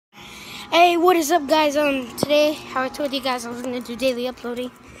Hey, what is up, guys? Today, how I told you guys I was gonna do daily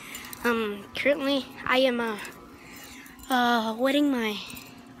uploading. Currently I am wetting my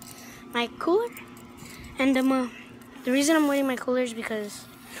cooler, and the reason I'm wetting my cooler is because,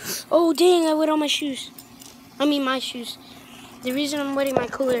 oh dang, I wet all my shoes. My shoes. The reason I'm wetting my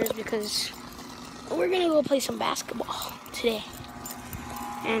cooler is because we're gonna go play some basketball today,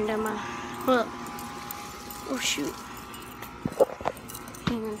 and well, oh shoot,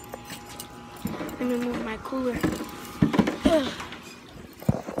 hang on. Let me move my cooler.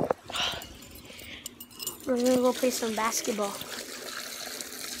 We're gonna go play some basketball.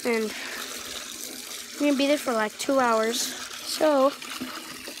 And we're gonna be there for like 2 hours. So,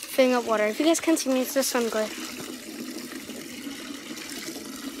 filling up water. If you guys can't see me, it's the sun glare.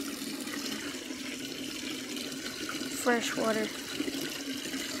 Fresh water.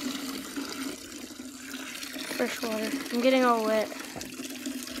 Fresh water. I'm getting all wet.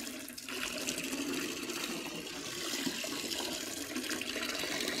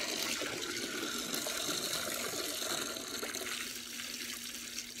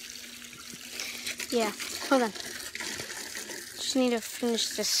 Yeah, hold on. Just need to finish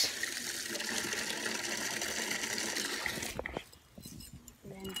this.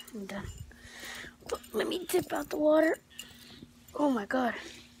 Then I'm done. Let me dip out the water. Oh my god.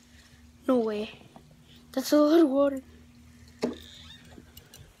 No way. That's a lot of water.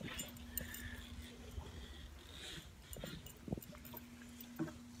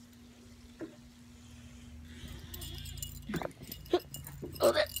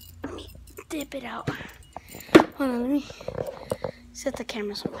 Oh, let me dip it out. Hold on, let me set the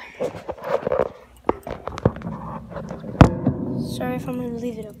camera somewhere. Sorry if I'm gonna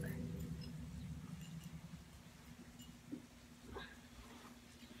leave it up.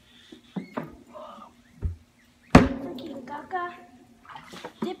 Freaking caca.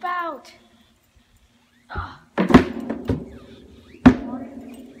 Dip out. Oh.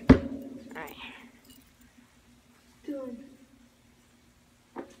 Alright. Good.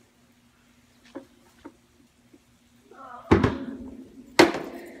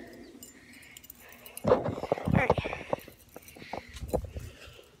 Alright.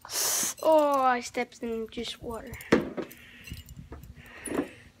 Oh, I stepped in just water.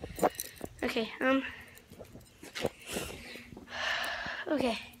 Okay,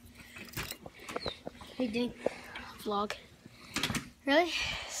 okay. Hey, dang. Vlog. Really?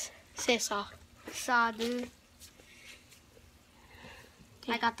 Say saw. Saw, dude.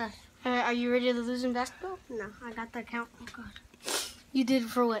 Okay. I got the... are you ready to lose in basketball? No, I got the account. Oh, God. You did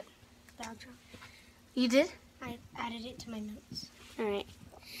for what? The outro. You did? I added it to my notes. Alright.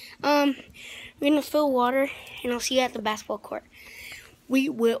 We're gonna fill water, and I'll see you at the basketball court. We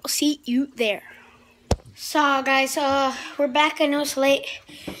will see you there. So, guys, we're back. I know it's late.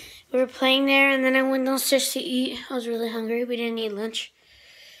 We were playing there, and then I went downstairs to eat. I was really hungry. We didn't eat lunch.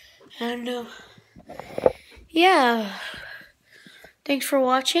 And, yeah. Thanks for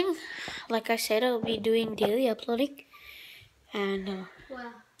watching. Like I said, I'll be doing daily uploading. And,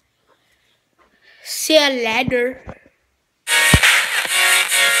 Wow. see you later.